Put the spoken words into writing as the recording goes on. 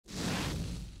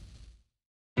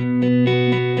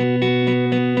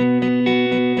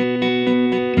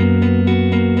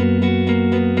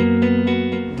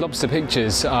Monster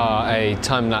Pictures are a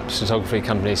time-lapse photography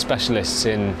company specialists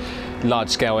in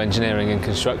large-scale engineering and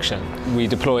construction. We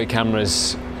deploy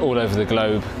cameras all over the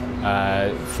globe,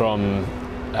 from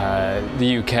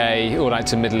the UK all right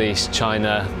to Middle East,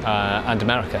 China and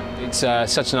America. It's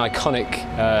such an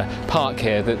iconic park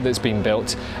here that's been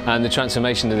built, and the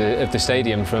transformation of the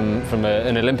stadium from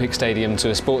an Olympic stadium to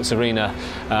a sports arena,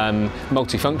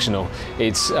 multifunctional,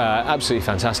 it's absolutely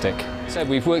fantastic. So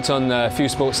we've worked on a few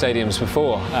sports stadiums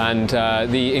before, and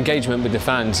the engagement with the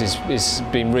fans is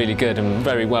been really good and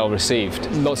very well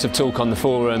received. Lots of talk on the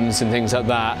forums and things like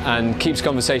that, and keeps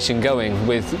conversation going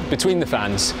between the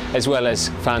fans as well as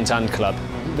fans and club.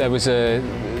 There was a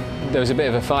bit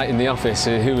of a fight in the office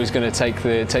who was going to take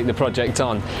the project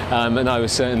on, and I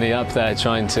was certainly up there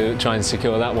trying to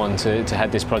secure that one to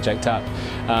head this project up.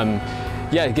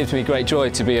 Yeah, it gives me great joy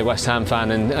to be a West Ham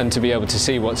fan and to be able to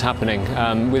see what's happening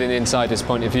with an insider's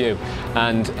point of view,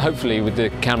 and hopefully with the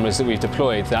cameras that we've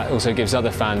deployed that also gives other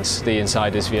fans the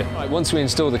insider's view. Once we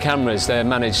install the cameras, they're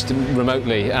managed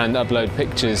remotely and upload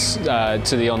pictures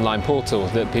to the online portal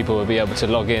that people will be able to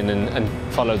log in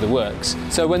and follow the works.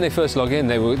 So when they first log in,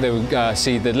 they will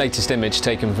see the latest image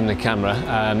taken from the camera.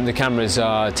 The cameras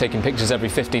are taking pictures every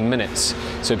 15 minutes,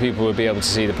 so people will be able to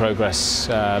see the progress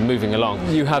moving along.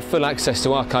 You have full access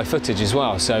to archive footage as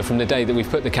well, so from the day that we've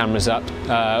put the cameras up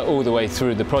all the way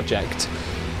through the project.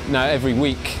 Now every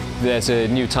week there's a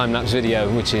new time-lapse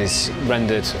video which is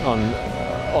rendered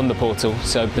on the portal,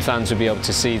 so the fans will be able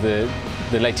to see the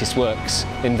latest works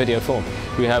in video form.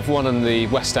 We have one on the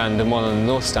west stand and one on the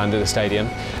north stand of the stadium,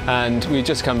 and we've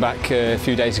just come back a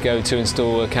few days ago to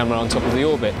install a camera on top of the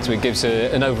orbit, so it gives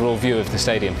an overall view of the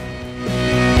stadium.